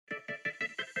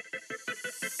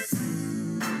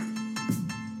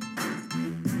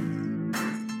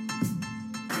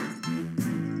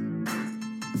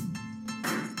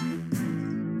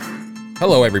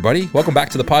Hello, everybody. Welcome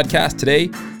back to the podcast. Today,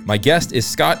 my guest is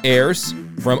Scott Ayers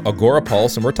from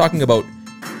Agorapulse, and we're talking about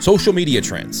social media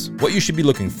trends, what you should be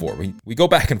looking for. We go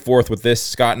back and forth with this.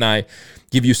 Scott and I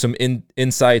give you some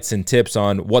insights and tips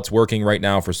on what's working right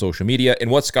now for social media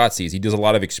and what Scott sees. He does a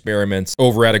lot of experiments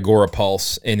over at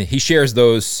Agorapulse, and he shares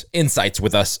those insights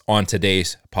with us on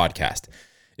today's podcast.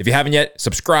 If you haven't yet,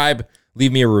 subscribe,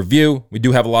 leave me a review. We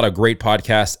do have a lot of great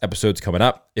podcast episodes coming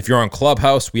up. If you're on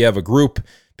Clubhouse, we have a group,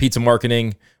 Pizza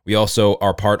Marketing. We also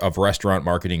are part of Restaurant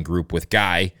Marketing Group with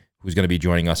Guy, who's going to be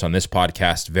joining us on this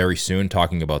podcast very soon,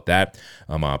 talking about that.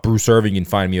 Brew Serving, you can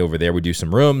find me over there. We do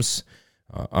some rooms.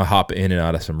 I hop in and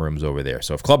out of some rooms over there.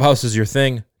 So if Clubhouse is your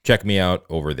thing, check me out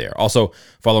over there. Also,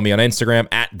 follow me on Instagram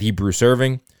at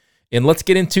 @TheBrewServing. And let's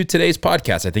get into today's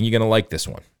podcast. I think you're going to like this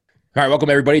one. All right, welcome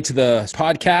everybody to the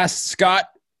podcast. Scott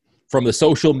from the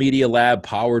Social Media Lab,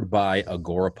 powered by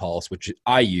Agorapulse, which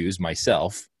I use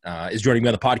myself, is joining me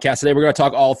on the podcast today. We're going to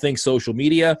talk all things social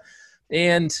media.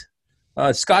 And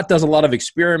Scott does a lot of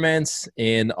experiments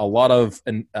and a lot of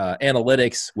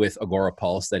analytics with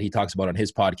Agorapulse that he talks about on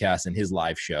his podcast and his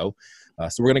live show.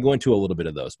 So we're going to go into a little bit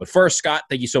of those. But first, Scott,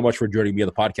 thank you so much for joining me on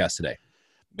the podcast today.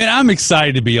 Man, I'm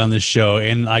excited to be on this show.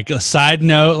 And like a side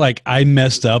note, like I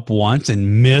messed up once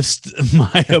and missed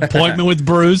my appointment with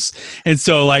Bruce. And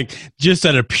so like just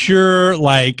out of pure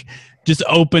like just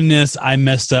openness, I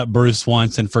messed up Bruce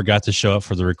once and forgot to show up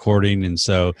for the recording. And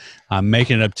so I'm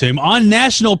making it up to him on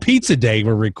National Pizza Day.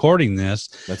 We're recording this.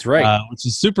 That's right. Which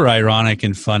is super ironic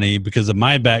and funny because of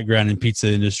my background in pizza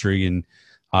industry and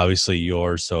obviously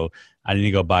yours. So I need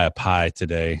to go buy a pie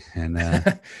today and,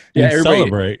 and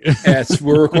celebrate. Yes,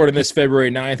 we're recording this February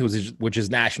 9th, which is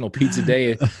National Pizza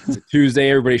Day. It's a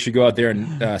Tuesday. Everybody should go out there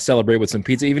and celebrate with some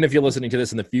pizza. Even if you're listening to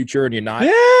this in the future and you're not,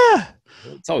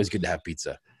 it's always good to have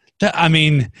pizza. I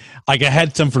mean, like I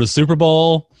had some for the Super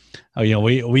Bowl.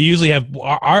 We usually have in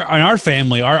our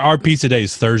family, our pizza day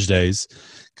is Thursdays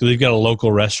because we've got a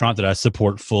local restaurant that I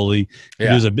support fully.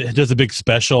 Yeah. It does a big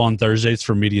special on Thursdays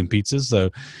for medium pizzas.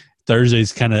 So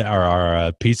Thursdays kind of are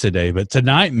our pizza day. But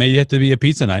tonight may have to be a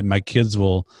pizza night. My kids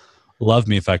will love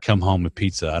me if I come home with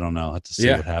pizza. I don't know. I'll have to see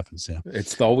what happens. Yeah.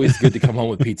 It's always good to come home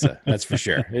with pizza. That's for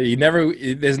sure.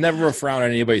 There's never a frown on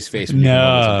anybody's face.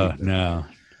 No.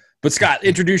 But Scott,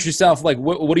 introduce yourself. Like,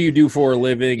 what do you do for a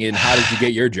living, and how did you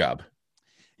get your job?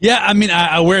 Yeah, I mean,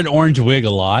 I wear an orange wig a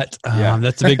lot.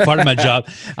 That's a big part of my job.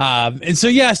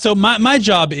 So my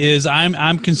job is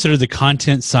I'm considered the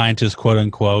content scientist, quote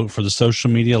unquote, for the Social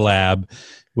Media Lab,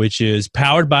 which is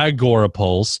powered by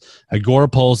Agorapulse.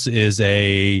 Agorapulse is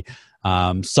a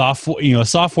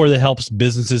software that helps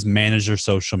businesses manage their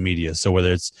social media. So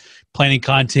whether it's planning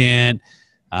content,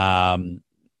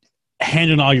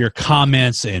 handling all your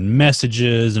comments and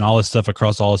messages and all this stuff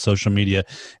across all of social media,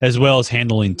 as well as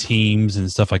handling teams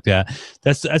and stuff like that.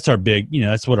 That's our big,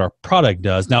 that's what our product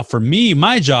does. Now for me,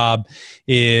 my job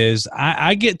is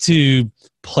I get to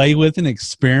play with and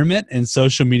experiment in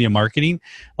social media marketing,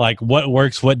 like what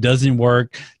works, what doesn't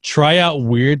work, try out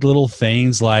weird little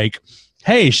things like,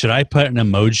 hey, should I put an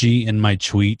emoji in my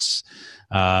tweets?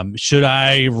 Should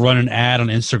I run an ad on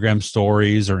Instagram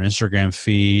stories or Instagram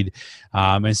feed?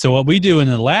 And so what we do in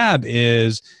the lab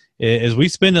is we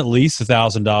spend at least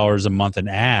 $1,000 a month in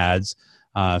ads,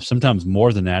 sometimes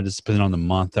more than that, just depending on the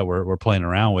month that we're playing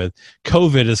around with.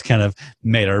 COVID has kind of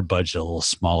made our budget a little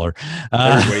smaller.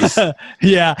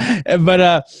 Yeah.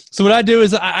 But so what I do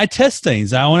is I test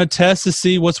things. I want to test to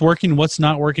see what's working, what's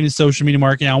not working in social media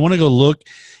marketing. I want to go look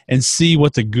and see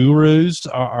what the gurus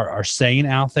are saying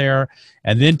out there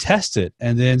and then test it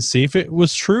and then see if it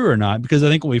was true or not. Because I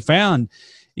think what we found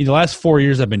in the last 4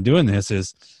 years I've been doing this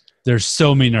is there's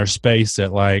so many in our space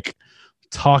that like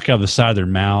talk out of the side of their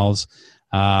mouths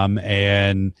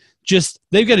and just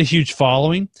they've got a huge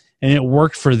following and it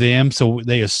worked for them. So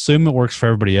they assume it works for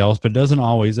everybody else, but that's not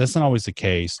always the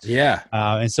case. Yeah.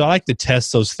 And so I like to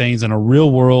test those things in a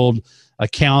real world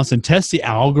accounts and test the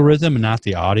algorithm and not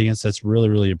the audience. That's really,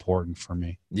 really important for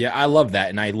me. Yeah, I love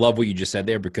that. And I love what you just said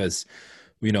there because,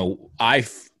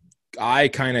 I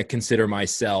kind of consider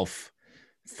myself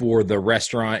for the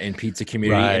restaurant and pizza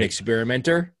community an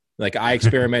experimenter. Like I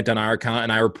experiment on our account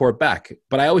and I report back.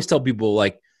 But I always tell people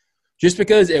like, just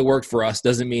because it worked for us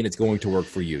doesn't mean it's going to work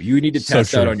for you. You need to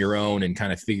test out on your own and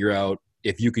kind of figure out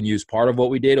if you can use part of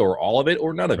what we did or all of it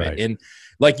or none of it. And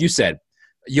like you said,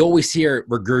 you always hear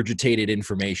regurgitated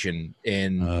information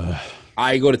and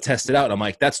I go to test it out. And I'm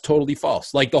like, that's totally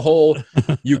false. Like the whole,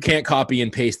 you can't copy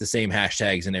and paste the same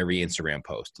hashtags in every Instagram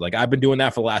post. Like I've been doing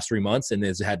that for the last 3 months and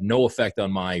it's had no effect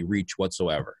on my reach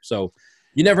whatsoever. So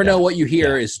you never know what you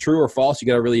hear is true or false. You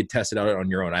got to really test it out on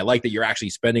your own. I like that you're actually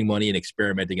spending money and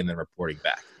experimenting and then reporting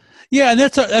back. Yeah, and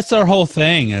that's our whole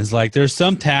thing is like there's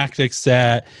some tactics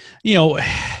that, you know,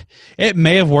 it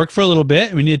may have worked for a little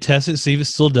bit. We need to test it, see if it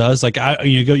still does. Like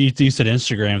you said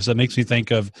Instagram, so that makes me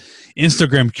think of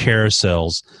Instagram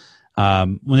carousels.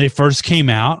 When they first came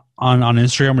out on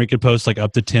Instagram, where you could post like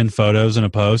up to 10 photos in a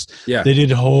post, Yeah. they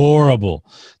did horrible.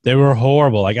 They were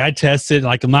horrible. Like I tested,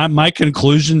 like my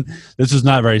conclusion, this is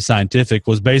not very scientific,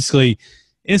 was basically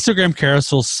Instagram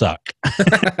carousels suck.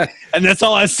 And that's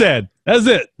all I said. That's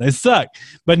it. They suck.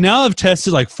 But now I've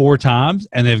tested like 4 times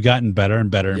and they've gotten better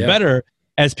and better and better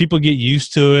as people get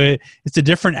used to it. It's a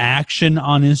different action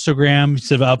on Instagram.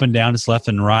 Instead of up and down, it's left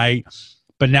and right.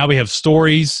 But now we have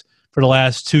stories for the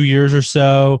last 2 years or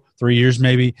so, 3 years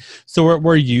maybe. So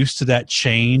we're used to that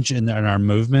change in our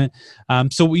movement.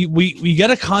 So we got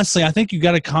to constantly, I think you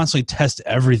got to constantly test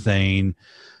everything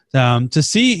to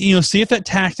see if that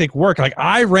tactic worked. Like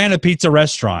I ran a pizza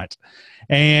restaurant,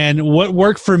 and what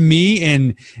worked for me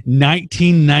in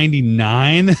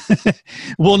 1999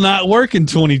 will not work in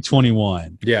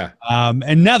 2021. Yeah.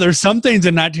 And now there's some things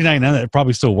in 1999 that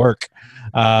probably still work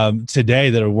today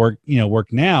that work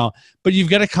now, but you've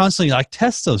got to constantly like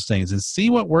test those things and see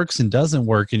what works and doesn't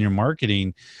work in your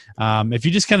marketing. If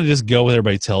you just kind of just go with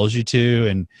everybody tells you to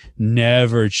and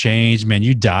never change, man,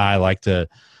 you die.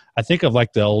 I think of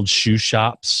like the old shoe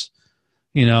shops,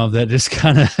 that just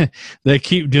kind of, they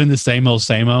keep doing the same old,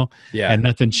 and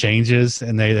nothing changes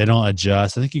and they don't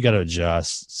adjust. I think you got to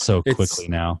adjust so quickly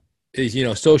now.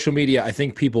 Social media, I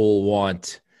think people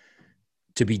want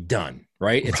to be done,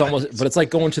 right? It's almost, but it's like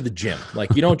going to the gym.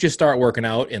 Like you don't just start working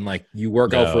out and like you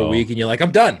work out for a week and you're like,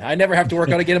 I'm done. I never have to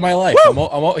work out again in my life.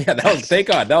 Thank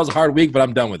God. That was a hard week, but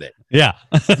I'm done with it. Yeah.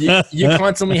 you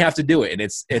constantly have to do it. And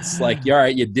it's like, all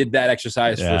right, you did that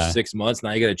exercise for 6 months.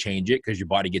 Now you got to change it because your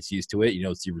body gets used to it. You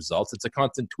don't see results. It's a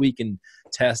constant tweak and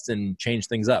test and change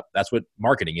things up. That's what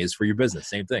marketing is for your business.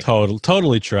 Same thing.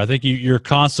 Totally true. I think you're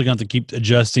constantly going to keep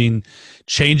adjusting,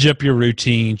 change up your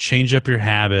routine, change up your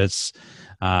habits.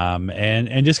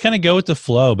 And just kind of go with the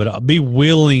flow, but be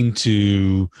willing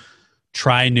to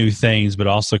try new things, but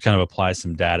also kind of apply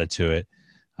some data to it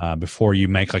before you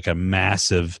make like a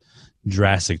massive,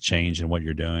 drastic change in what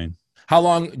you're doing. How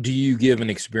long do you give an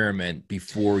experiment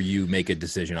before you make a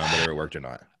decision on whether it worked or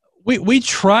not? We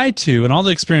try to, and all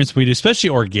the experiments we do,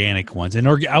 especially organic ones. And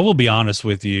I will be honest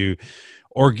with you,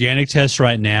 organic tests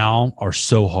right now are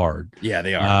so hard. Yeah,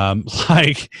 they are.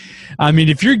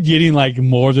 If you're getting like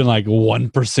more than like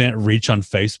 1% reach on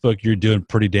Facebook, you're doing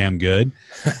pretty damn good.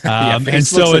 And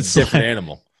so it's a different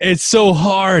animal. It's so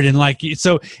hard. And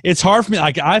so it's hard for me.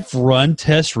 Like I've run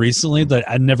tests recently that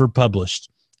I never published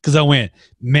because I went,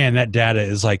 man, that data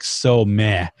is like so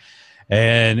meh.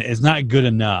 And it's not good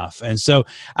enough. And so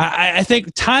I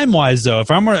think time wise though,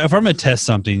 if I'm going to test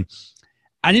something,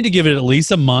 I need to give it at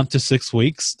least a month to 6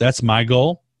 weeks. That's my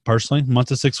goal, personally, a month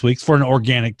to 6 weeks for an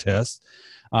organic test.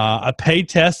 A paid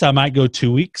test, I might go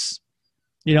 2 weeks.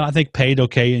 I think paid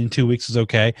okay in 2 weeks is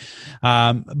okay.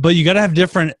 But you got to have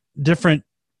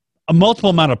a multiple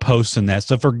amount of posts in that.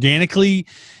 So if organically,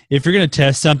 if you're going to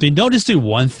test something, don't just do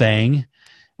one thing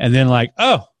and then like,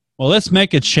 oh, well, let's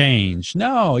make a change.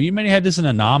 No, you may have this an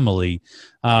anomaly,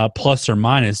 plus or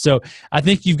minus. So I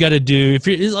think you've got to do,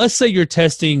 let's say you're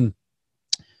testing.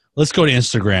 Let's go to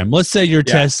Instagram. Let's say you're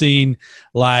testing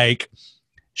like,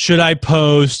 should I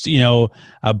post,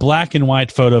 a black and white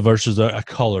photo versus a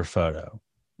color photo?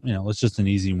 It's just an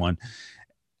easy one.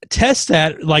 Test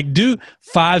that, like do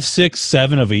 5, 6,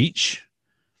 7 of each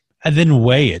and then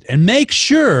weigh it and make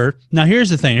sure. Now, here's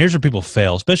the thing. Here's where people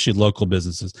fail, especially local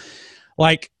businesses.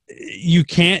 Like you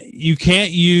can't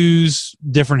use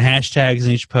different hashtags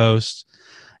in each post.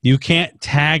 You can't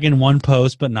tag in one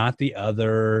post but not the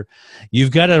other. You've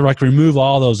got to like remove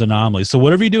all those anomalies. So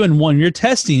whatever you do in one, you're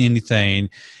testing anything,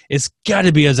 it's got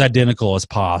to be as identical as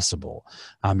possible.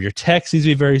 Your text needs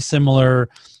to be very similar.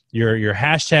 Your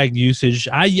hashtag usage,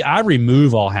 I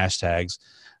remove all hashtags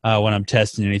when I'm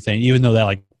testing anything, even though that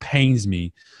like pains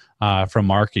me from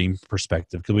marketing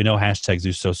perspective because we know hashtags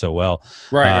do so well.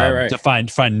 Right. To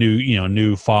find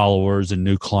new followers and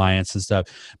new clients and stuff.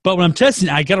 But when I'm testing,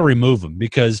 I got to remove them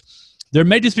because there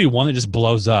may just be one that just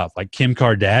blows up. Like Kim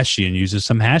Kardashian uses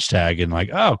some hashtag and like,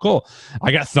 oh, cool,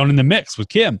 I got thrown in the mix with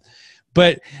Kim.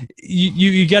 But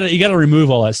you got to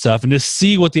remove all that stuff and just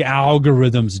see what the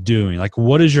algorithm's doing. Like,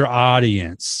 what does your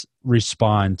audience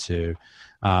respond to?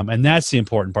 And that's the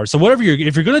important part. So if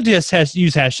you're going to use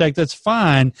hashtag, that's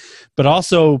fine, but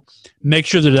also make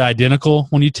sure that they're identical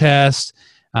when you test.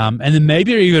 And then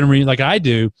maybe you're even like I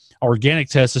do, organic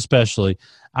tests especially.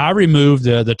 I remove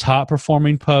the top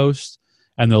performing post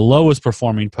and the lowest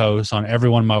performing post on every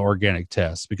one of my organic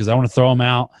tests because I want to throw them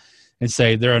out and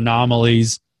say they're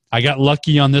anomalies. I got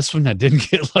lucky on this one. I didn't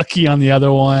get lucky on the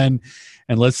other one.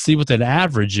 And let's see what that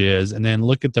average is, and then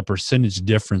look at the percentage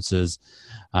differences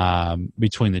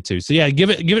between the two. So yeah, give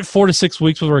it 4 to 6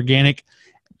 weeks with organic.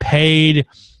 Paid,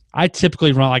 I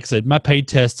typically run, like I said, my paid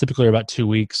tests typically are about 2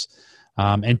 weeks,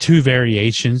 and 2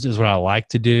 variations is what I like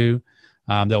to do.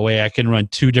 That way I can run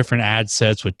 2 different ad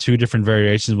sets with 2 different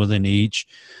variations within each.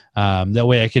 That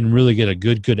way I can really get a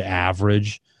good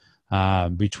average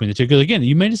between the two. Because again,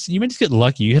 you may just get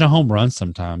lucky. You hit a home run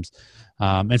sometimes.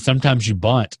 And sometimes you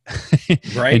bunt.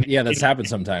 Right. Yeah, that's happened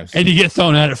sometimes. And you get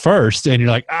thrown at it first, and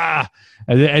you're like,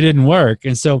 it didn't work.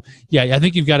 And so, yeah, I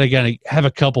think you've got to have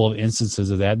a couple of instances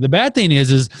of that. The bad thing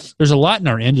is there's a lot in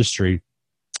our industry,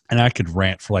 and I could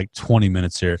rant for like 20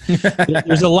 minutes here.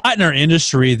 There's a lot in our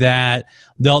industry that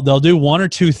they'll do 1 or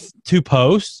 2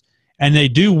 posts, and they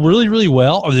do really, really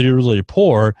well, or they do really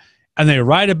poor, and they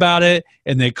write about it,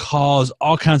 and they cause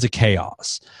all kinds of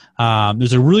chaos.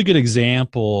 There's a really good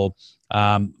example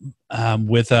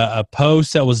with a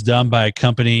post that was done by a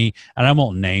company, and I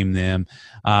won't name them.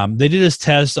 They did this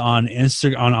test on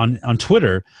on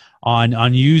Twitter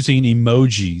on using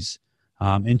emojis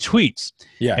in tweets.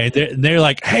 Yeah. And they're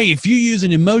like, hey, if you use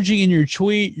an emoji in your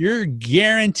tweet, you're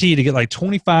guaranteed to get like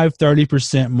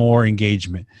 25-30% more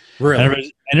engagement.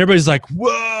 Really? And everybody's like,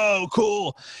 whoa,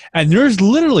 cool. And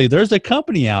there's a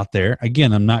company out there,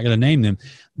 again, I'm not going to name them,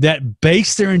 that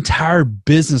based their entire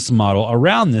business model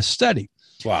around this study.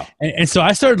 Wow. And so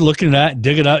I started looking at that,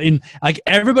 digging up, and like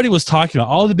everybody was talking about,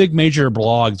 all the big major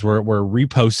blogs were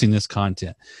reposting this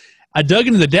content. I dug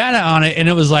into the data on it, and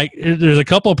it was like, there's a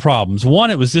couple of problems. One,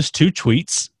 it was just 2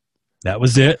 tweets. That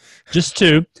was it. Just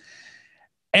 2.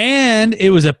 And it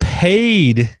was a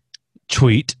paid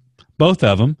tweet, both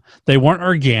of them. They weren't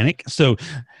organic. So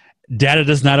data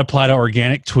does not apply to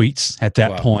organic tweets at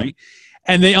that point.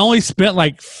 And they only spent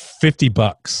like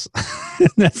 $50.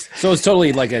 So it's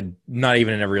totally like not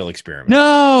even a real experiment.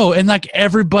 No, and like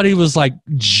everybody was like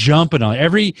jumping on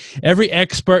it. Every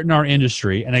expert in our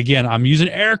industry, and again, I'm using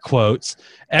air quotes,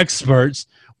 experts,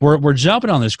 were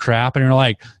jumping on this crap, and you're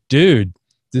like, dude,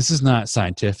 this is not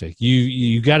scientific.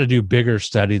 You got to do bigger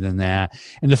study than that.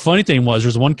 And the funny thing was,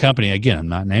 there's one company, again, I'm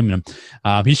not naming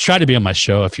him. He's tried to be on my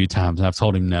show a few times, and I've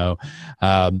told him no.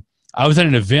 I was at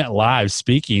an event live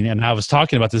speaking, and I was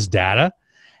talking about this data,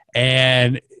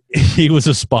 and he was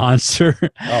a sponsor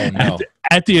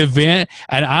at the event.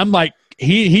 And I'm like,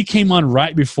 he came on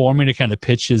right before me to kind of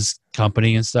pitch his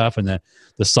company and stuff, and the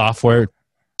software,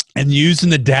 and using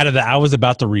the data that I was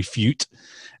about to refute.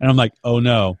 And I'm like, oh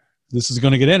no, this is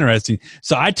going to get interesting.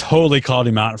 So I totally called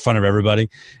him out in front of everybody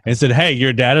and said, hey,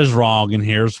 your data's wrong, and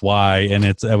here's why. And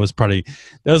that was one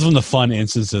of the fun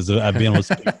instances of being able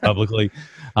to speak publicly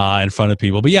in front of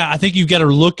people. But yeah, I think you've got to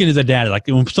look into the data. Like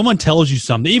when someone tells you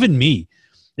something, even me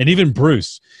and even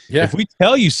Bruce, if we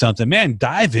tell you something, man,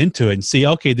 dive into it and see,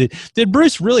 okay, did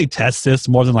Bruce really test this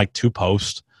more than like 2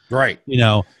 posts? Right. You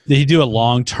know, did he do a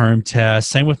long-term test?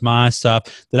 Same with my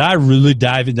stuff. Did I really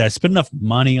dive into that? I spend enough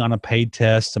money on a paid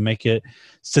test to make it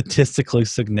statistically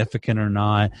significant or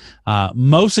not?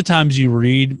 Most of the times you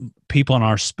read people in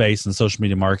our space in social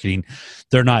media marketing,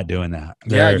 they're not doing that.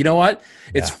 You know what?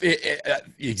 It's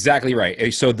exactly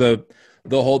right. So the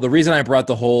reason I brought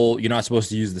the whole, you're not supposed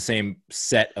to use the same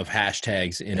set of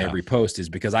hashtags in every post is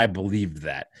because I believed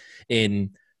that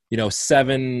in,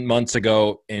 7 months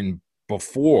ago and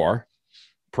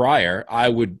prior, I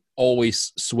would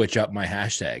always switch up my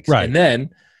hashtags. Right. And then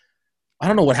I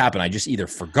don't know what happened. I just either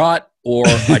forgot or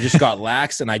I just got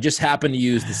lax, and I just happened to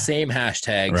use the same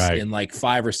hashtags in like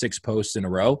 5 or 6 posts in a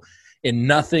row, and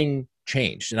nothing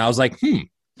changed. And I was like,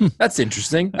 that's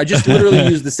interesting. I just literally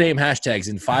used the same hashtags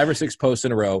in 5 or 6 posts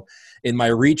in a row, and my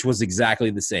reach was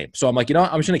exactly the same. So I'm like,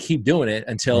 I'm just going to keep doing it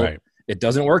until it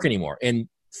doesn't work anymore. And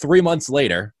 3 months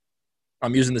later,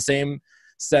 I'm using the same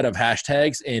set of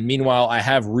hashtags. And meanwhile, I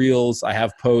have reels, I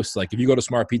have posts. Like if you go to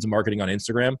Smart Pizza Marketing on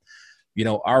Instagram,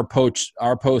 our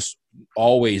posts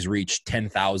always reach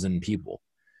 10,000 people.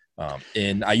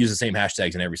 And I use the same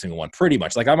hashtags in every single one, pretty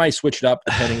much. Like I might switch it up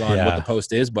depending on what the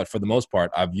post is, but for the most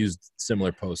part, I've used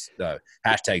similar posts,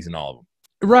 hashtags in all of them.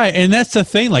 Right. And that's the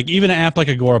thing. Like even an app like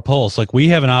Agorapulse, like we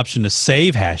have an option to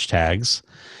save hashtags,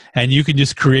 and you can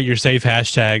just create your save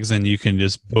hashtags and you can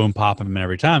just boom, pop them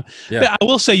every time. Yeah. But I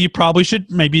will say you probably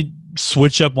should maybe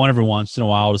switch up one every once in a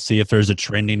while to see if there's a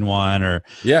trending one or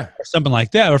something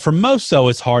like that. Or for most, though,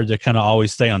 it's hard to kind of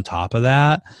always stay on top of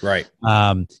that. Right.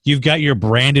 You've got your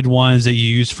branded ones that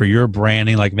you use for your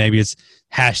branding, like maybe it's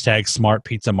hashtag Smart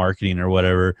Pizza Marketing or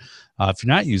whatever. If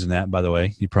you're not using that, by the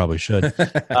way, you probably should.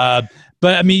 But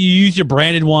I mean, you use your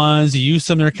branded ones, you use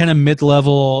some that are kind of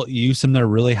mid-level, you use some that are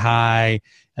really high,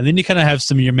 and then you kind of have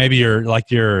some of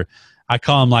your I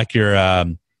call them like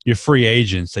your free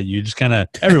agents that you just kind of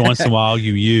every once in a while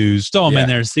you use, throw them in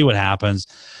there, see what happens,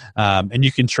 and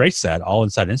you can trace that all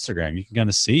inside Instagram. You can kind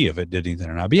of see if it did anything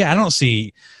or not. But yeah, I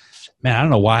don't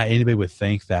know why anybody would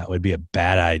think that would be a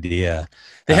bad idea.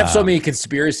 They have so many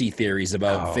conspiracy theories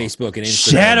about Facebook and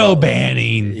Instagram. Shadow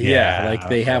banning. Yeah, like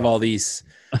they have all these.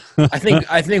 I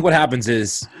think what happens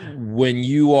is when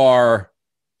you are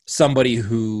somebody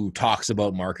who talks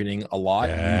about marketing a lot,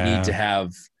 you need to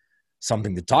have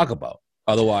something to talk about.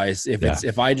 Otherwise,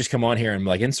 if I just come on here and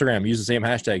like Instagram, use the same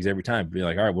hashtags every time, be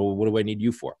like, all right, well, what do I need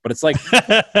you for? But it's like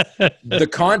the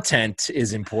content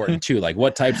is important too. Like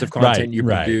what types of content you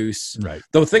produce. Right.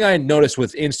 The thing I noticed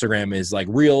with Instagram is like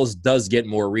Reels does get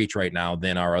more reach right now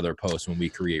than our other posts when we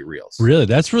create Reels. Really?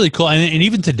 That's really cool. And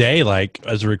even today, like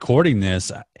as we're recording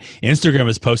this, Instagram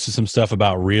has posted some stuff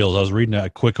about Reels. I was reading a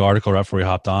quick article right before we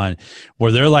hopped on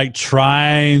where they're like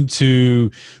trying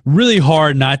to really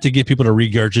hard not to get people to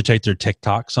regurgitate their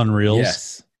TikToks on Reels.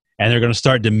 Yes. And they're going to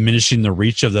start diminishing the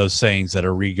reach of those things that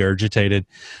are regurgitated.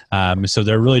 So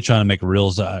they're really trying to make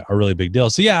Reels a really big deal.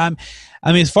 So yeah,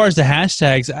 I mean, as far as the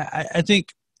hashtags, I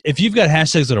think if you've got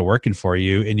hashtags that are working for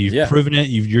you and you've proven it,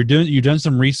 you've done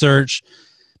some research,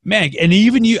 man, and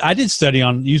even I did study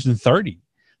on using 30.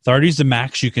 30 is the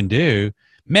max you can do.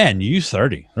 Man, use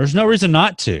 30. There's no reason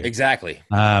not to. Exactly.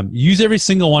 Use every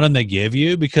single one of them they give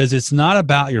you because it's not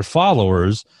about your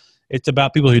followers. It's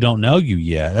about people who don't know you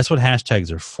yet. That's what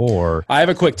hashtags are for. I have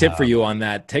a quick tip for you on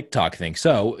that TikTok thing.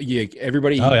 So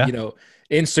everybody,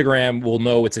 Instagram will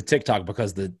know it's a TikTok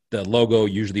because the logo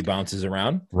usually bounces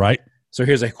around. Right. So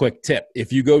here's a quick tip.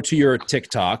 If you go to your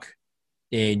TikTok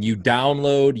and you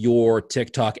download your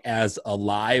TikTok as a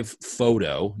live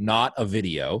photo, not a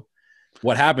video,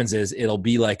 what happens is it'll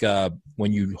be like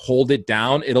when you hold it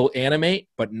down, it'll animate,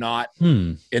 but not.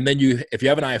 And then if you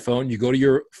have an iPhone, you go to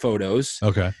your photos.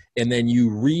 Okay. And then you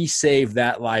resave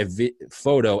that live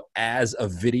photo as a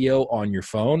video on your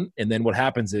phone. And then what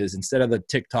happens is instead of the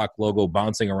TikTok logo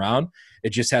bouncing around,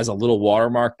 it just has a little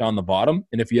watermark on the bottom.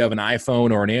 And if you have an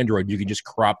iPhone or an Android, you can just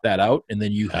crop that out. And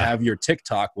then you have your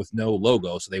TikTok with no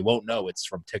logo. So they won't know it's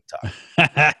from TikTok.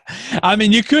 I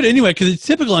mean, you could anyway, because it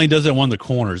typically only does it one of the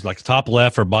corners, like top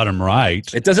left or bottom right.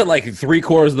 It does it like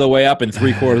 3/4 of the way up and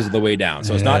 3/4 of the way down.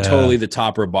 So it's not totally the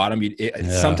top or bottom.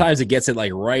 Sometimes it gets it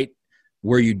like right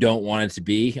where you don't want it to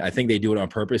be. I think they do it on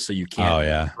purpose so you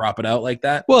can't crop it out like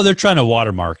that. Well, they're trying to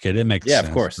watermark it. It makes sense.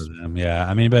 Of course. For them. Yeah,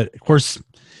 I mean, but of course,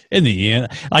 in the end,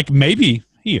 like maybe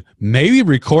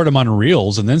record them on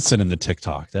Reels and then send them to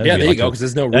TikTok. There you go, because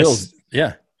there's no Reels.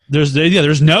 Yeah. There's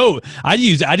no. I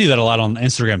do that a lot on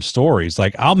Instagram stories.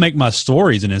 Like I'll make my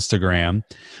stories in Instagram,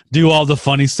 do all the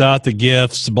funny stuff, the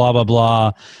GIFs, blah blah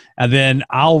blah, and then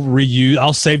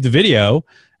I'll save the video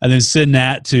and then send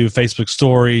that to Facebook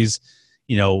stories.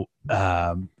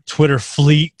 Twitter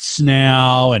fleets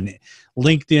now and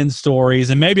LinkedIn stories,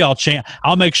 and maybe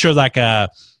I'll make sure like a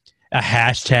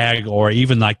hashtag or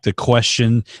even like the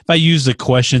question. If I use the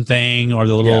question thing or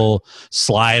the little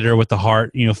slider with the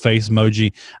heart, face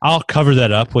emoji, I'll cover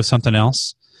that up with something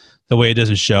else. The way it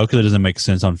doesn't show because it doesn't make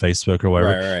sense on Facebook or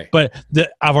whatever. Right. But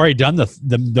I've already done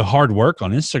the hard work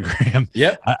on Instagram.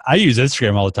 Yeah, I use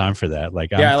Instagram all the time for that.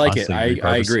 Like, I like it.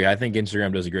 I agree. I think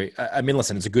Instagram does a great. I mean,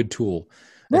 listen, it's a good tool.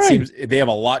 It seems they have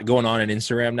a lot going on in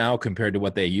Instagram now compared to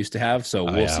what they used to have. So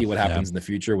we'll see what happens in the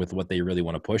future with what they really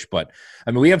want to push. But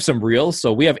I mean, we have some Reels.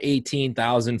 So we have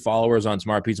 18,000 followers on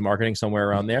Smart Pizza Marketing, somewhere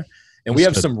around there, and we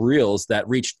have some Reels that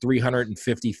reached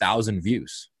 350,000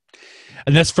 views.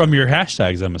 And that's from your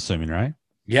hashtags, I'm assuming, right?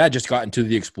 Yeah, I just got into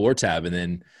the Explore tab, and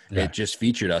then it just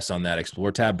featured us on that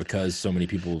Explore tab because so many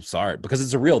people saw it. Because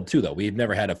it's a Reel too, though. We've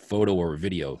never had a photo or a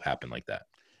video happen like that.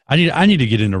 I need to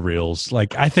get into Reels.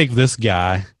 Like, I think this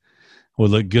guy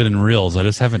would look good in Reels. I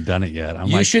just haven't done it yet.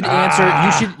 You should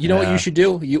answer. You know what you should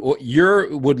do?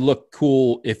 You would look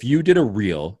cool if you did a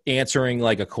Reel answering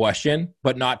like a question,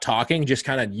 but not talking, just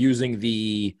kind of using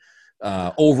the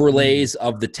overlays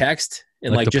of the text.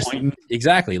 And like just pointing.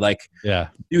 Exactly. Like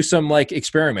do some like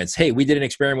experiments. Hey, we did an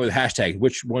experiment with hashtag.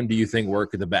 Which one do you think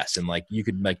worked the best? And like you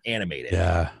could like animate it.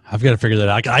 Yeah. I've got to figure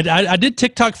that out. I did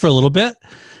TikTok for a little bit.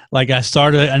 Like I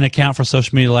started an account for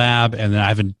Social Media Lab and then I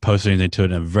haven't posted anything to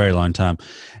it in a very long time.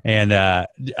 And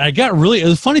I got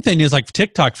the funny thing is like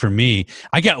TikTok for me,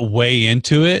 I got way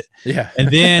into it. Yeah. And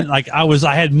then like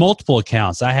I had multiple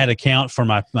accounts. I had an account for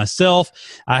myself.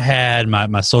 I had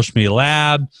my Social Media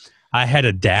Lab. I had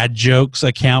a dad jokes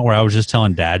account where I was just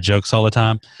telling dad jokes all the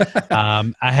time.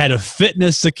 I had a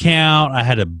fitness account. I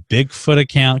had a Bigfoot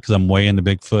account because I'm way into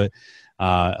Bigfoot.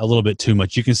 A little bit too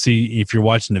much. You can see, if you're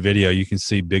watching the video, you can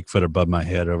see Bigfoot above my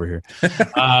head over here.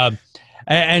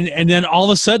 And then all of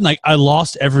a sudden, like, I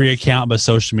lost every account but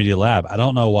Social Media Lab. I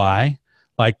don't know why.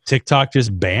 Like, TikTok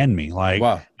just banned me. Like,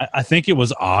 wow. I think it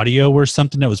was audio or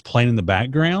something that was playing in the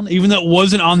background, even though it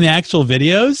wasn't on the actual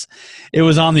videos. It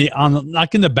was on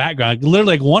like in the background.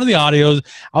 Literally, like, one of the audios,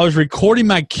 I was recording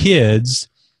my kids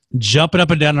jumping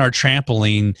up and down our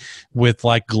trampoline with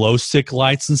like glow stick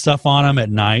lights and stuff on them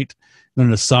at night in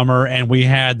the summer, and we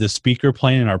had the speaker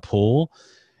playing in our pool,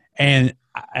 and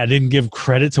I didn't give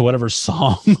credit to whatever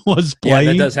song was playing.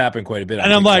 Yeah, that does happen quite a bit.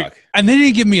 And I'm like, and they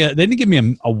didn't give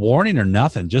me a warning or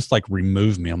nothing. Just like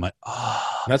remove me. I'm like,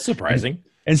 oh, that's surprising.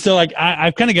 And so like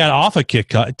I've kind of got off of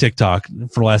TikTok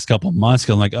for the last couple of months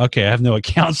because I'm like, okay, I have no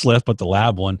accounts left but the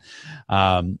lab one.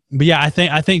 But yeah, I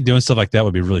think doing stuff like that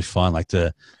would be really fun. Like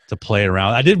to play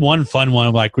around. I did one fun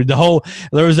one. Like there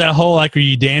was that whole like where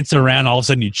you dance around, all of a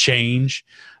sudden you change,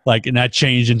 like, and that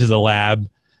changed into the lab,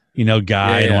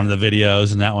 guy in one of the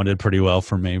videos, and that one did pretty well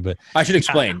for me. But I should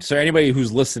explain. So anybody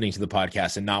who's listening to the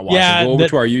podcast and not watching, go over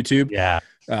to our YouTube.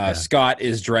 Scott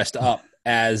is dressed up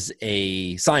as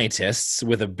a scientist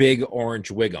with a big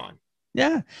orange wig on.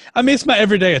 Yeah. I mean, it's my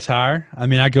everyday attire. I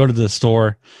mean, I go to the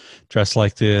store dressed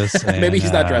like this. And, maybe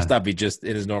he's not dressed up. He's just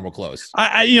in his normal clothes.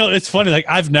 It's funny. Like,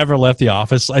 I've never left the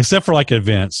office except for like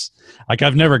events. Like,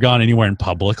 I've never gone anywhere in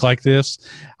public like this.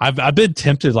 I've been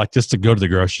tempted like just to go to the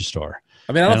grocery store.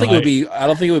 I mean, I don't think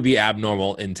it would be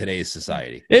abnormal in today's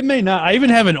society. It may not. I even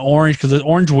have an orange, because the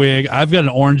orange wig. I've got an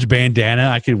orange bandana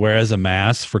I could wear as a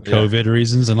mask for COVID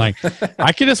reasons, and like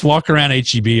I could just walk around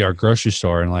HEB or grocery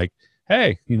store and like,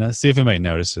 hey, see if anybody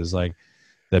notices. Like,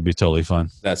 that'd be totally fun.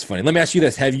 That's funny. Let me ask you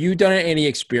this: have you done any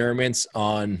experiments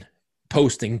on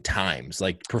posting times,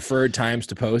 like preferred times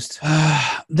to post?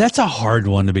 That's a hard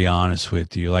one, to be honest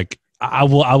with you. Like, I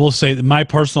will say that my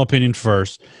personal opinion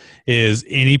first is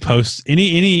any posts,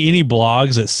 any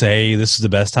blogs that say this is the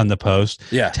best time to post.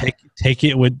 Yeah, take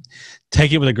it with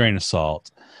a grain of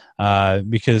salt,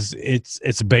 because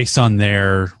it's based on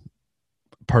their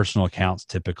personal accounts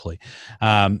typically.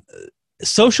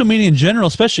 Social media in general,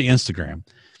 especially Instagram,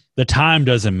 the time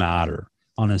doesn't matter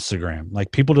on Instagram.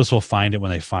 Like, people just will find it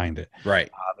when they find it. Right.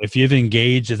 If they've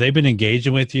been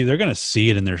engaging with you, they're going to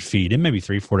see it in their feed, and maybe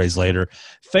 3-4 days later.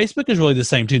 Facebook is really the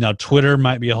same too. Now, Twitter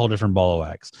might be a whole different ball of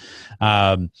wax.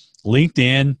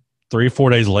 LinkedIn, 3 or 4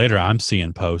 days later, I'm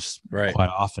seeing posts quite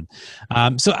often.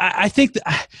 So I think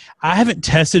that I haven't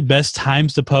tested best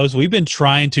times to post. We've been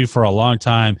trying to for a long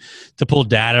time to pull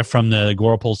data from the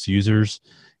AgoraPulse users.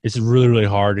 It's really, really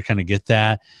hard to kind of get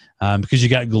that because you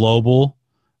got global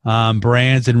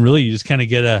brands, and really you just kind of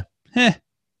get a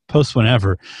post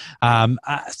whenever.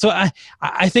 So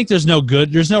I think there's no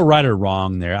right or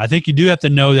wrong there. I think you do have to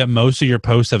know that most of your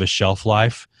posts have a shelf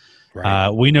life. Right.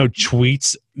 We know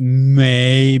tweets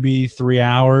maybe 3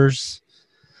 hours,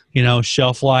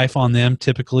 shelf life on them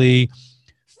typically.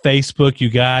 Facebook, you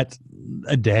got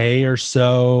a day or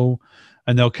so,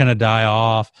 and they'll kind of die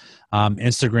off.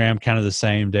 Instagram, kind of the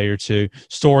same day or two.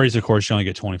 Stories, of course, you only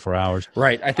get 24 hours.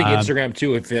 Right. I think Instagram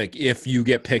too, if you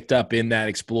get picked up in that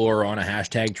Explore on a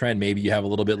hashtag trend, maybe you have a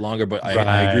little bit longer, but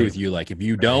I agree with you. Like, if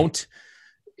you don't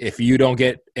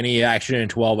get any action in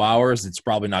 12 hours, it's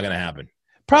probably not going to happen.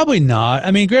 Probably not.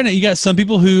 I mean, granted, you got some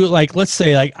people who, like, let's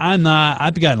say, like,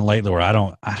 I've gotten lately where I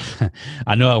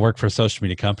know I work for social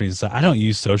media companies, so I don't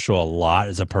use social a lot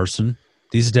as a person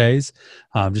these days.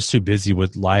 I'm just too busy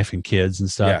with life and kids and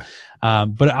stuff. Yeah.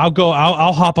 But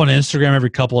I'll hop on Instagram every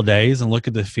couple of days and look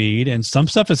at the feed, and some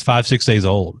stuff is 5-6 days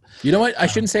old. You know what? I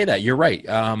shouldn't say that. You're right.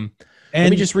 Let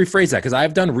me just rephrase that, because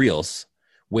I've done reels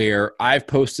where I've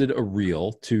posted a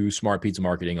reel to Smart Pizza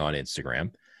Marketing on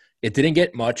Instagram. It didn't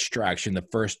get much traction the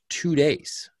first 2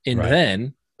 days, and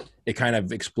then it kind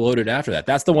of exploded after that.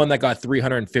 That's the one that got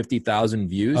 350,000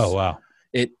 views. Oh, wow.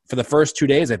 For the first 2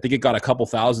 days, I think it got a couple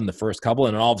thousand the first couple,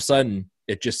 and all of a sudden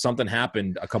something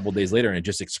happened a couple days later and it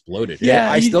just exploded. Yeah,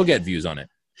 I still get views on it.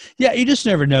 Yeah, you just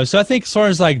never know. So I think as far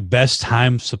as like best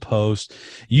times to post,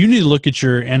 you need to look at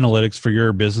your analytics for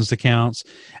your business accounts.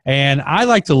 And I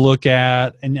like to look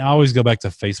at, and I always go back to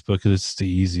Facebook because it's the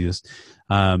easiest.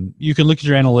 You can look at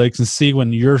your analytics and see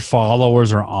when your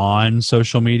followers are on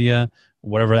social media,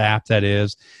 whatever app that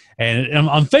is. And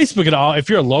on Facebook at all, if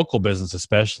you're a local business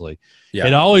especially,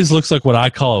 it always looks like what I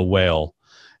call a whale.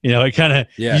 It kind of,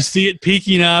 you see it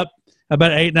peaking up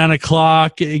about 8, 9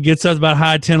 o'clock. It gets up about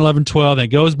high 10, 11, 12, and it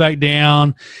goes back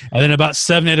down. And then about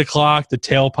 7, 8 o'clock, the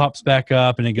tail pops back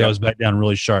up and it goes back down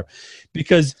really sharp.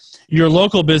 Because, your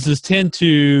local business tend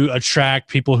to attract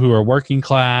people who are working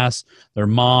class, their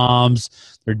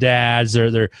moms, their dads.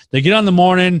 They get on in the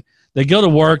morning, they go to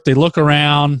work, they look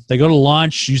around, they go to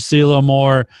lunch, you see a little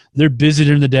more. They're busy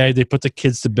during the day. They put the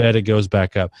kids to bed, it goes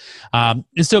back up. And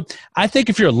so I think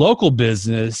if you're a local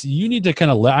business, you need to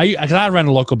kind of I ran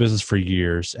a local business for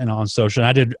years and on social.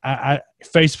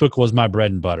 Facebook was my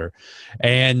bread and butter.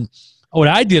 And what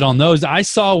I did on those, I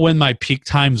saw when my peak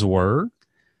times were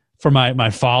for my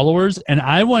followers, and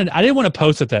I didn't want to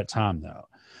post at that time though.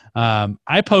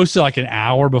 I posted like an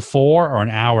hour before or an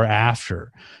hour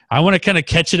after. I want to kind of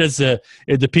catch it as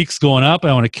the peak's going up.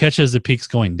 I want to catch it as the peak's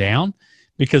going down,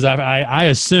 because I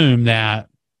assume that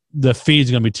the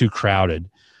feed's going to be too crowded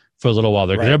for a little while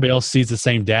there. Because everybody else sees the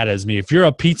same data as me. If you're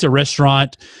a pizza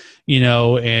restaurant,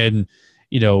 in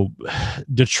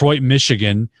Detroit,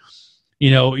 Michigan,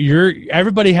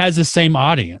 everybody has the same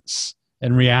audience.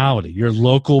 In reality, you're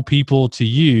local people to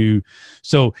you.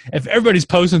 So if everybody's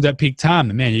posting at that peak time,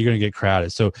 then man, you're going to get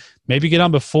crowded. So maybe get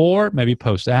on before, maybe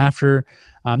post after.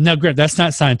 Now, Grant, that's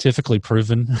not scientifically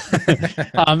proven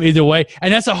either way,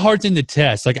 and that's a hard thing to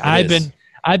test. Like I've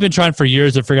been trying for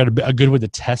years to figure out a good way to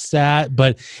test that,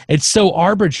 but it's so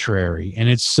arbitrary and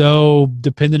it's so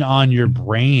dependent on your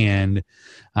brand.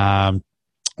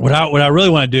 What I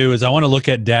really want to do is I want to look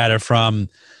at data from,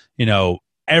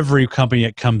 every company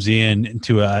that comes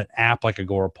into an app like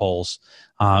Agorapulse,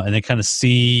 and they kind of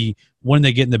see when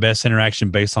they get the best interaction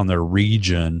based on their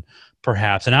region,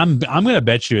 perhaps. And I'm going to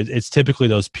bet you it's typically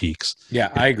those peaks.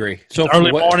 Yeah, I agree. So it's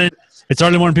early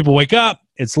morning. People wake up.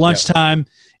 It's lunchtime. Yep.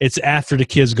 It's after the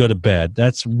kids go to bed.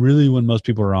 That's really when most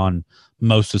people are on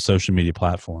most of social media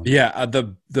platforms. Yeah,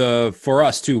 for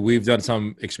us too, we've done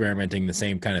some experimenting, the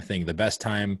same kind of thing. The best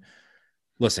time.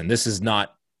 Listen,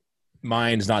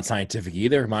 mine's not scientific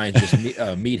either. Mine's just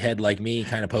a meathead like me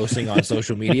kind of posting on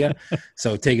social media.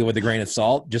 So take it with a grain of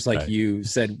salt, just like you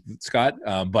said, Scott.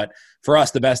 But for us,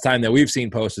 the best time that we've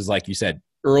seen posts is, like you said,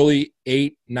 early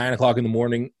 8, 9 o'clock in the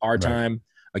morning, our time,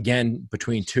 again,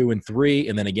 between 2 and 3,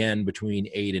 and then again, between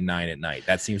 8 and 9 at night.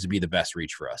 That seems to be the best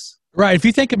reach for us. Right. If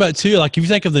you think about too, like if you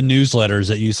think of the newsletters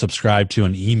that you subscribe to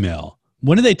an email,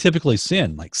 when do they typically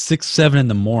send? Like 6, 7 in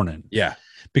the morning. Yeah.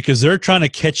 Because they're trying to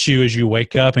catch you as you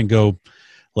wake up and go,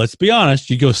 let's be honest,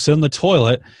 you go sit in the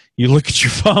toilet, you look at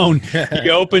your phone,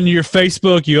 you open your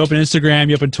Facebook, you open Instagram,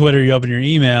 you open Twitter, you open your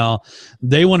email.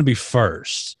 They want to be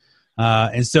first.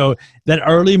 And so that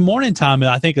early morning time,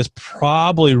 I think, is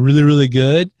probably really, really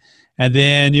good. And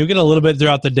then you'll get a little bit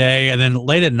throughout the day. And then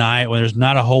late at night when there's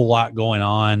not a whole lot going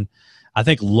on, I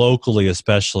think locally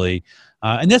especially,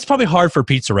 and that's probably hard for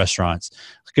pizza restaurants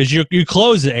because you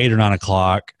close at 8 or 9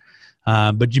 o'clock.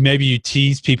 But you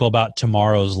tease people about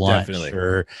tomorrow's lunch. Definitely.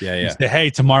 Or you say, hey,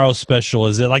 tomorrow's special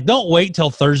is it? Like, don't wait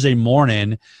till Thursday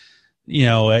morning,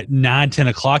 at 9, 10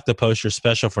 o'clock to post your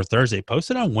special for Thursday.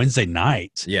 Post it on Wednesday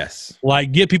night. Yes.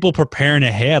 Like, get people preparing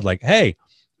ahead. Like, hey,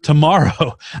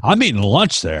 tomorrow I'm eating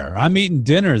lunch there. I'm eating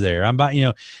dinner there.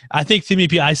 I think to me,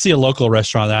 I see a local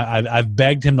restaurant that I've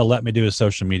begged him to let me do his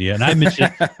social media. And I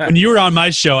mentioned, when you were on my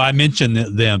show, I mentioned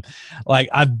them. Like,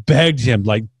 I begged him,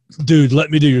 like, dude, let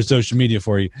me do your social media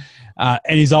for you. And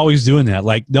he's always doing that.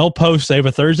 Like, they'll post, they have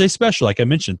a Thursday special. Like I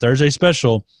mentioned, Thursday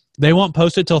special. They won't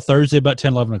post it till Thursday about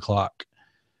 10, 11 o'clock.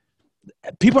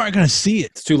 People aren't going to see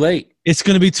it. It's too late. It's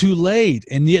going to be too late.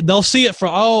 And they'll see it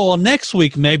for, next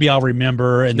week, maybe I'll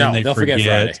remember. And then they'll forget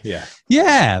Friday. Yeah.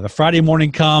 Yeah. The Friday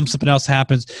morning comes, something else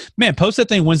happens. Man, post that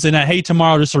thing Wednesday night. Hey,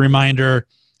 tomorrow, just a reminder.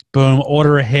 Boom,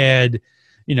 order ahead.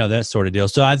 That sort of deal.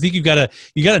 So I think you got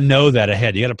to know that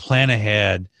ahead. You got to plan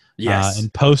ahead. Yes.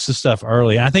 And post the stuff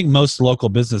early. And I think most local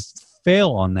business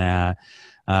fail on that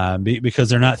because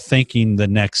they're not thinking the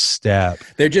next step.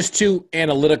 They're just too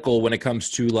analytical when it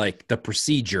comes to like the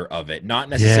procedure of it, not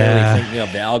necessarily thinking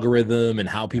of the algorithm and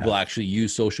how people actually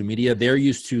use social media. They're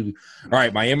used to, all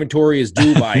right, my inventory is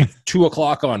due by 2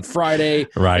 o'clock on Friday.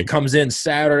 Right. It comes in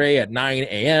Saturday at 9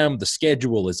 a.m. The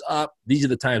schedule is up. These are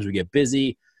the times we get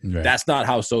busy. Right. That's not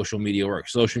how social media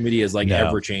works. Social media is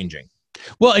ever changing.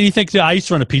 Well, and you think, I used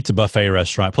to run a pizza buffet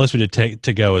restaurant, plus we did take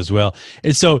to go as well.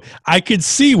 And so I could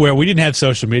see where we didn't have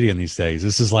social media in these days.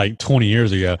 This is like 20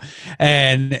 years ago.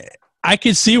 And I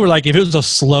could see where, like, if it was a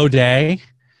slow day,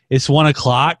 it's 1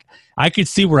 o'clock, I could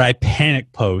see where I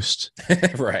panic post,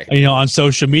 right? On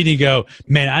social media, go,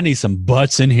 man, I need some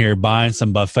butts in here buying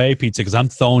some buffet pizza because I'm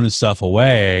throwing this stuff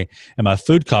away and my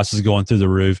food cost is going through the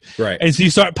roof. Right. And so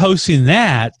you start posting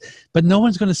that, but no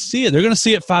one's going to see it. They're going to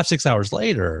see it 5-6 hours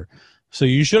later. So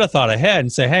you should have thought ahead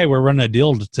and say, hey, we're running a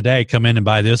deal today. Come in and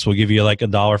buy this. We'll give you like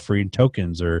 $1 free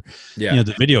tokens or,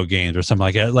 the video games or something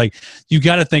like that. Like, you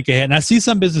got to think ahead. And I see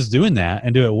some business doing that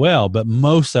and do it well, but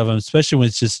most of them, especially when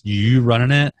it's just you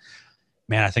running it,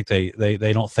 man, I think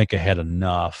they don't think ahead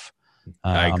enough.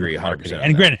 I agree 100%.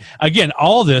 And granted, again,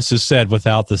 all this is said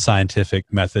without the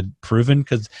scientific method proven,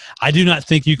 because I do not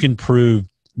think you can prove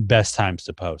best times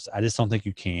to post. I just don't think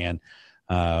you can.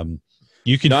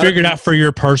 You can figure it out for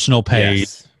your personal page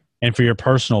and for your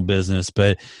personal business.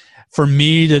 But for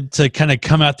me to kind of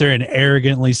come out there and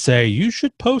arrogantly say, you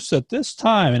should post at this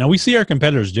time. And we see our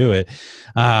competitors do it.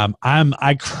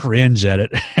 I cringe at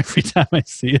it every time I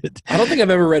see it. I don't think I've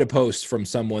ever read a post from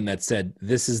someone that said,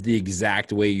 this is the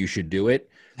exact way you should do it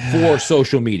for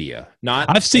social media.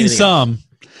 I've seen some.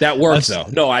 That works though.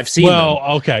 No, I've seen them.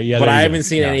 Okay, yeah, but I haven't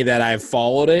seen any that I've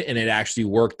followed it and it actually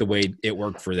worked the way it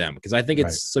worked for them. Because I think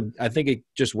I think it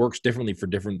just works differently for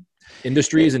different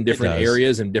industries and different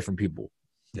areas and different people.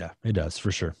 Yeah, it does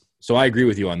for sure. So I agree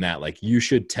with you on that. Like, you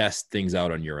should test things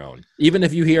out on your own, even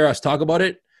if you hear us talk about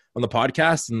it on the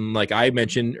podcast. And like I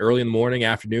mentioned, early in the morning,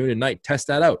 afternoon, and night, test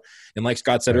that out. And like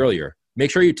Scott said earlier,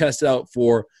 make sure you test it out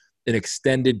for an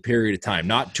extended period of time,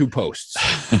 not 2 posts.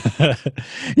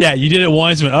 Yeah, you did it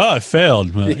once, but it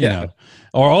failed. But, you know.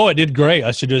 Or, it did great.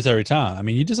 I should do this every time. I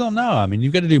mean, you just don't know. I mean,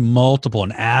 you've got to do multiple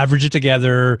and average it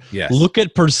together. Yes. Look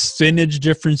at percentage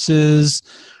differences.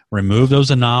 Remove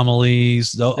those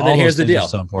anomalies. And then here's the deal.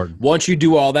 So important. Once you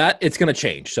do all that, it's going to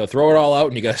change. So throw it all out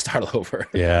and you got to start over.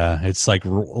 Yeah, it's like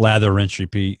lather, rinse,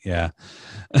 repeat. Yeah.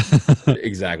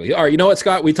 Exactly. All right. You know what,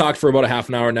 Scott? We talked for about a half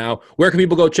an hour now. Where can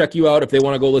people go check you out if they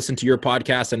want to go listen to your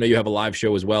podcast? I know you have a live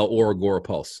show as well, or Agora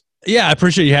Pulse. Yeah, I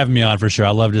appreciate you having me on for sure.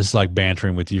 I love just like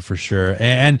bantering with you for sure.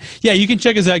 And yeah, you can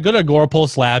check us out. Go to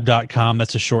agorapulselab.com.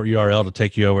 That's a short URL to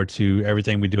take you over to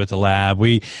everything we do at the lab.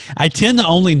 I tend to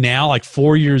only now, like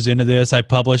 4 years into this, I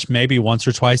publish maybe once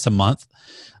or twice a month.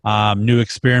 New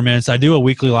experiments. I do a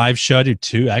weekly live show. I do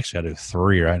 2. Actually, I do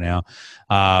 3 right now.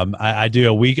 I do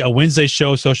a Wednesday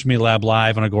show, Social Media Lab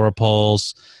Live on Agora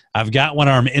Pulse. I've got one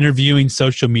where I'm interviewing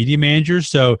social media managers.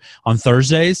 So on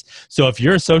Thursdays. So if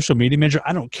you're a social media manager,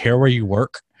 I don't care where you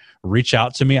work, reach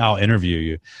out to me. I'll interview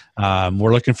you.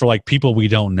 We're looking for like people we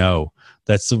don't know.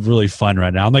 That's really fun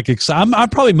right now. I'm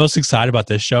probably most excited about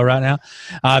this show right now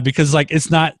because like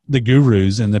it's not the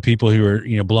gurus and the people who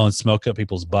are blowing smoke up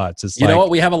people's butts. It's you know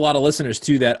what, we have a lot of listeners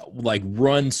too that like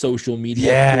run social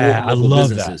media. Yeah, I love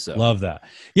that. So. Love that.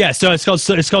 Yeah, so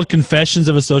it's called Confessions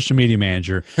of a Social Media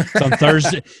Manager. It's on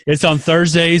Thursday. It's on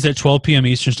Thursdays at 12 p.m.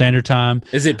 Eastern Standard Time.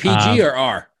 Is it PG or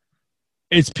R?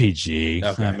 It's PG.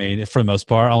 Okay. I mean, for the most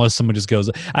part, unless someone just goes.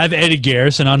 I have Eddie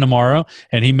Garrison on tomorrow,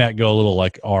 and he might go a little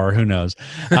like R. Who knows?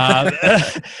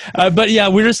 But yeah,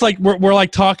 we're just like we're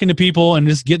like talking to people and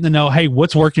just getting to know. Hey,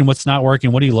 what's working? What's not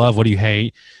working? What do you love? What do you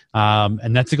hate?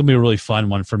 And that's gonna be a really fun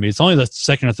one for me. It's only the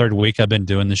second or third week I've been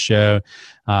doing the show,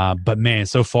 but man,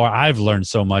 so far I've learned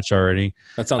so much already.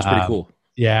 That sounds pretty cool.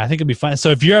 Yeah, I think it'd be fun. So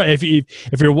if you're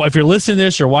listening to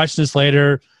this or watching this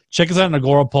later, check us out on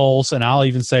Agora Pulse, and I'll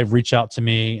even say reach out to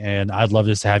me, and I'd love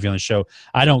just to have you on the show.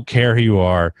 I don't care who you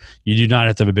are. You do not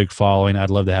have to have a big following. I'd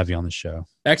love to have you on the show.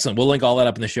 Excellent. We'll link all that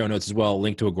up in the show notes as well.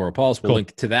 Link to Agora Pulse. We'll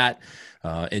link to that.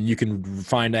 And you can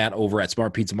find that over at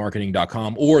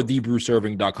smartpizzamarketing.com or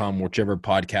thebrewserving.com, whichever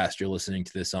podcast you're listening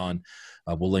to this on.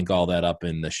 We'll link all that up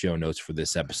in the show notes for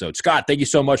this episode. Scott, thank you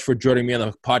so much for joining me on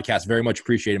the podcast. Very much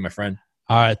appreciated, my friend.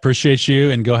 All right. Appreciate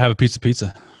you, and go have a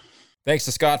pizza. Thanks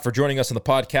to Scott for joining us on the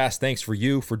podcast. Thanks for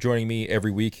you for joining me every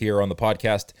week here on the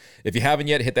podcast. If you haven't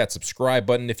yet, hit that subscribe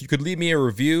button. If you could leave me a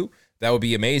review, that would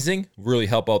be amazing. Really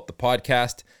help out the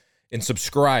podcast. And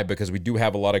subscribe, because we do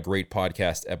have a lot of great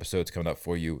podcast episodes coming up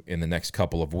for you in the next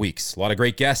couple of weeks. A lot of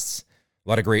great guests, a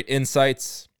lot of great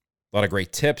insights, a lot of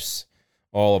great tips,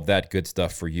 all of that good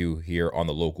stuff for you here on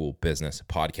the Local Business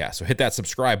Podcast. So hit that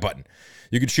subscribe button.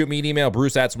 You can shoot me an email,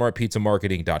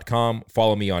 bruce@smartpizzamarketing.com.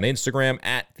 Follow me on Instagram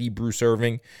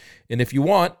 @thebrewserving. And if you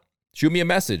want, shoot me a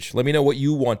message. Let me know what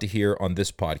you want to hear on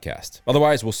this podcast.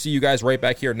 Otherwise, we'll see you guys right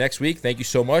back here next week. Thank you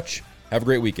so much. Have a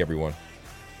great week, everyone.